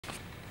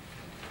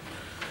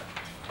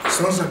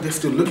Sounds like they're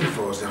still looking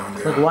for us down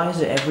there. Look, why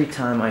is it every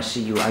time I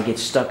see you, I get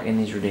stuck in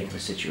these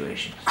ridiculous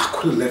situations? I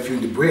could have left you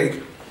in the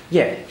break.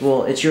 Yeah,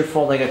 well, it's your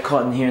fault I got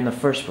caught in here in the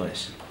first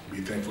place. Be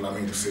thankful I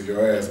mean to save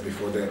your ass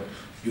before that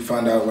you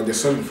find out what they're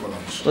serving for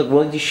lunch. Look,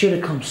 well, you should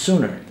have come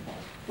sooner.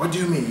 What do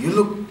you mean? You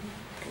look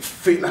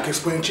fit like a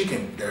spring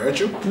chicken. They hurt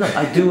you? No,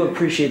 I do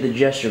appreciate the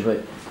gesture,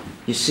 but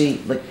you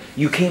see, like,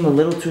 you came a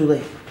little too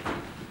late.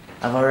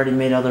 I've already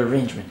made other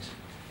arrangements.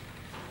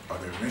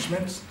 Other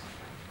arrangements?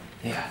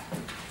 Yeah.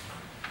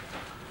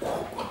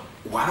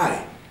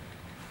 Why?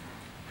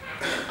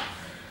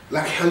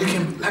 Like hell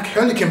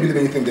you can believe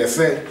anything they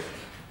said.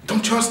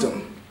 Don't trust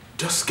them.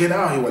 Just get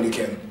out of here while you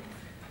can.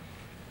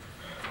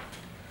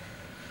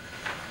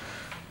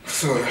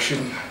 Sorry, I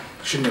shouldn't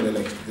have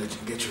let you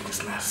get you in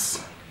this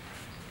mess.